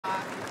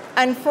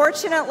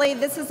Unfortunately,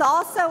 this is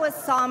also a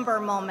somber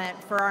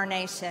moment for our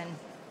nation.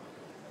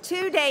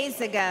 2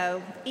 days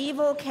ago,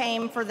 evil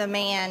came for the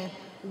man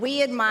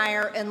we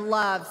admire and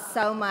love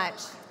so much.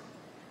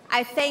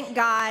 I thank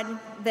God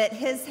that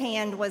his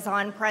hand was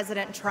on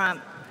President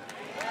Trump.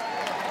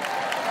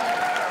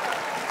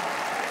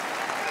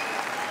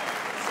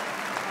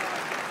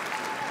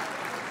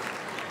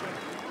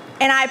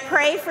 And I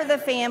pray for the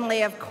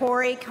family of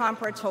Corey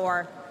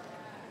Comprator,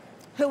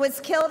 who was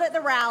killed at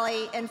the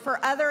rally, and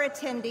for other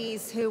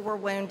attendees who were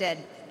wounded.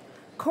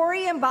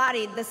 Corey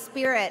embodied the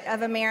spirit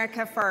of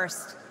America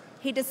First.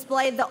 He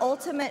displayed the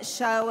ultimate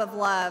show of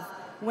love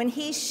when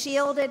he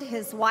shielded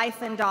his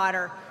wife and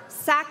daughter,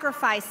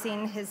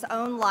 sacrificing his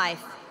own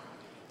life.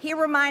 He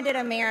reminded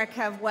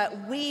America of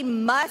what we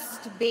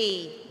must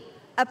be,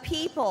 a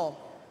people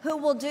who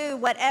will do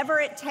whatever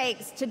it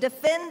takes to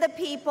defend the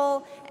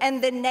people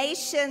and the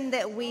nation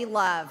that we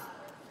love.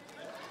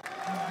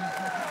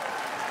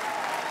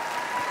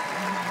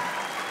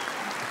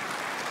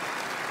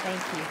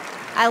 Thank you.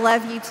 I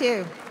love you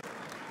too.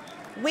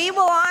 We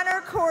will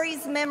honor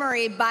Corey's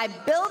memory by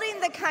building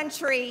the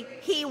country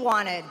he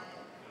wanted,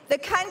 the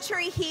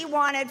country he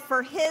wanted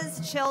for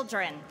his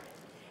children,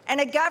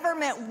 and a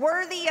government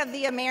worthy of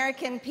the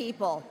American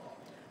people.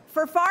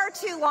 For far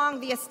too long,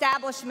 the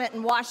establishment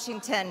in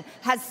Washington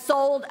has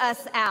sold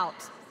us out.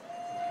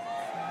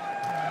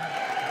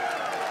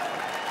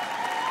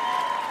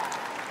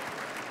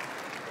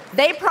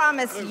 They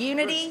promised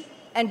unity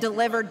and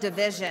delivered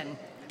division.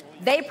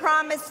 They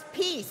promised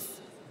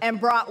peace and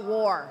brought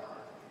war.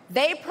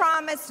 They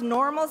promised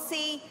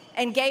normalcy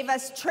and gave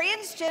us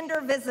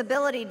Transgender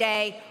Visibility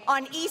Day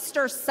on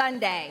Easter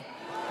Sunday.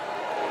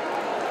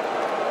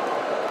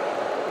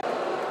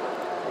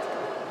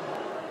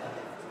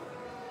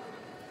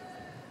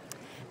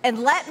 And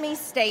let me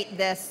state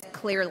this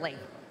clearly.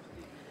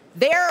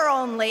 There are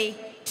only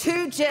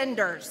two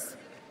genders.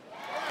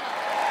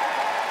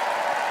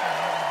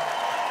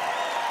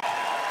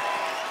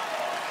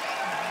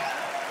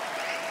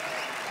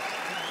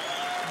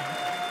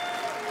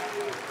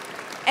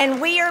 And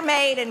we are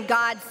made in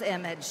God's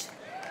image.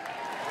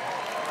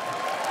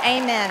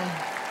 Amen.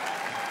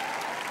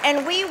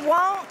 And we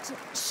won't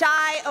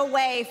shy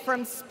away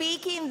from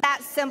speaking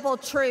that simple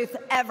truth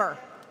ever.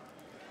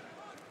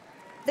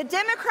 The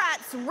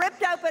Democrats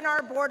ripped open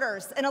our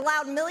borders and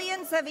allowed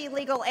millions of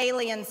illegal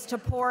aliens to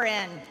pour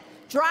in,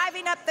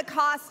 driving up the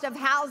cost of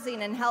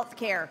housing and health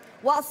care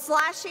while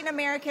slashing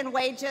American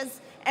wages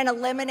and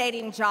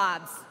eliminating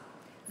jobs.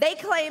 They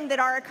claim that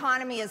our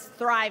economy is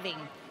thriving,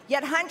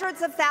 yet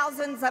hundreds of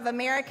thousands of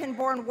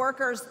American-born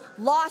workers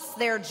lost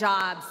their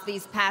jobs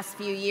these past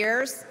few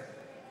years.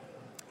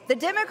 The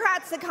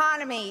Democrats'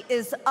 economy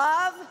is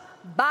of,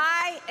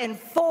 by, and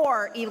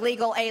for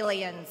illegal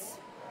aliens.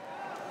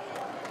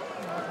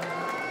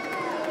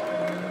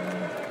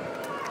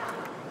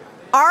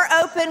 Our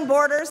open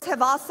borders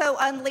have also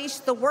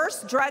unleashed the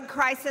worst drug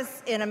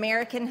crisis in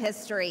American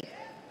history.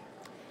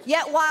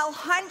 Yet while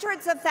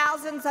hundreds of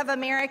thousands of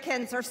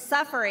Americans are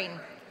suffering,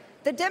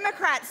 the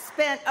Democrats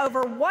spent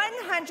over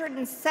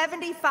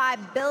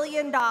 $175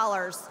 billion,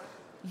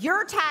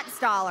 your tax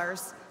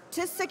dollars,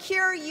 to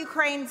secure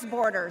Ukraine's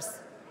borders.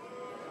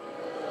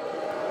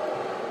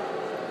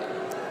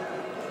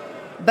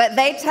 But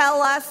they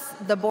tell us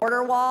the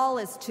border wall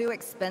is too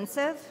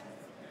expensive.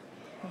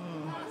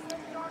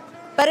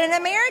 But an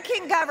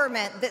American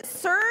government that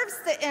serves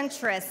the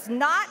interests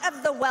not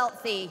of the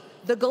wealthy,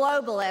 the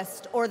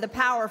globalist, or the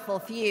powerful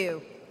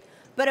few,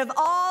 but of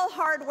all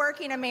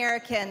hardworking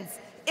Americans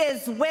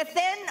is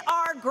within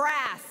our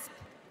grasp.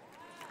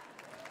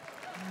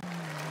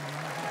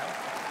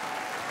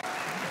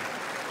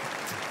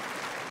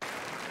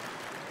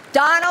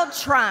 Donald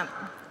Trump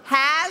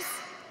has,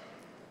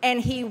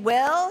 and he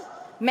will,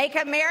 make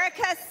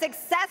America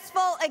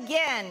successful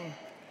again.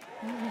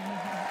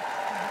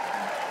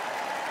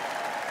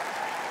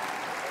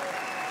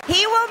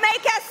 He will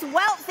make us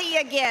wealthy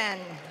again.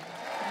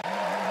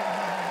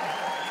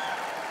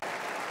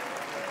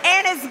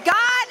 And as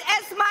God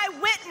as my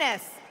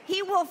witness,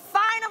 he will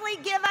finally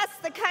give us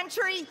the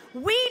country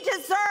we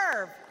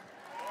deserve.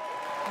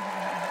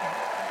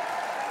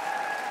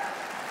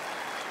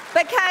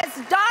 Because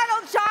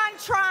Donald John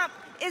Trump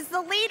is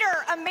the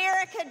leader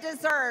America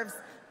deserves.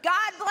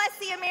 God bless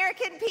the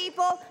American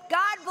people,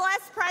 God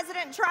bless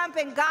President Trump,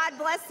 and God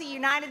bless the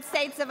United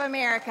States of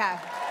America.